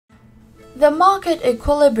The market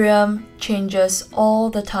equilibrium changes all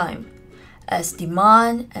the time as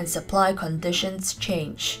demand and supply conditions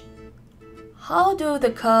change. How do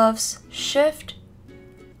the curves shift?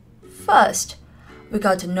 First, we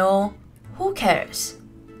got to know who cares,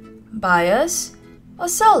 buyers or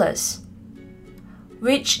sellers.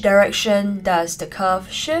 Which direction does the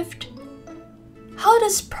curve shift? How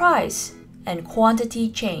does price and quantity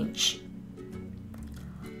change?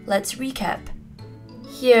 Let's recap.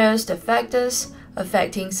 Here's the factors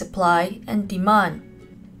affecting supply and demand.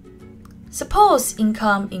 Suppose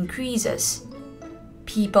income increases.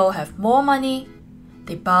 People have more money,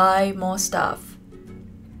 they buy more stuff.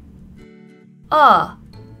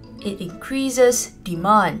 It increases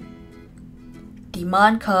demand.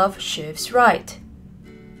 Demand curve shifts right.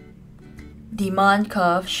 Demand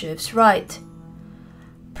curve shifts right.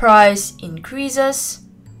 Price increases,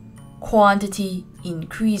 quantity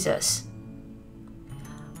increases.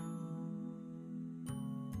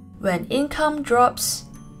 When income drops,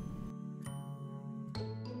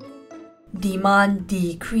 demand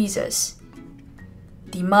decreases.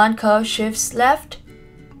 Demand curve shifts left.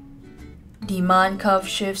 Demand curve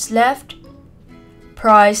shifts left.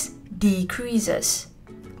 Price decreases.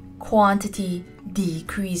 Quantity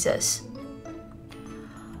decreases.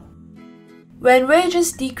 When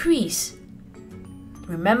wages decrease,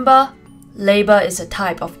 remember, labor is a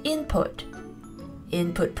type of input.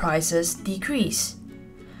 Input prices decrease.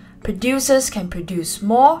 Producers can produce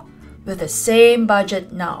more with the same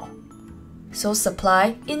budget now, so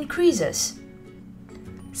supply increases.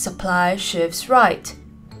 Supply shifts right.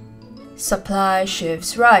 Supply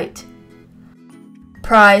shifts right.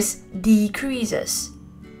 Price decreases.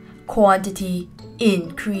 Quantity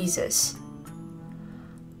increases.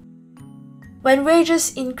 When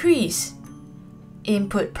wages increase,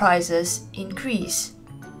 input prices increase.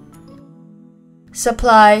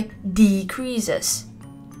 Supply decreases.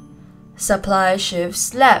 Supply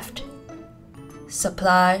shifts left.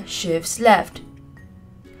 Supply shifts left.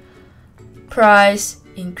 Price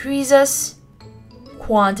increases.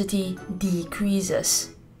 Quantity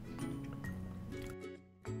decreases.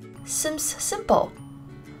 Seems simple.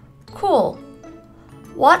 Cool.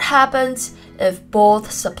 What happens if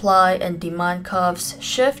both supply and demand curves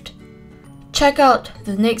shift? Check out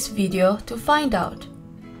the next video to find out.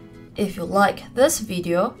 If you like this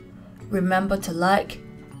video, remember to like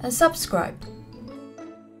and subscribe.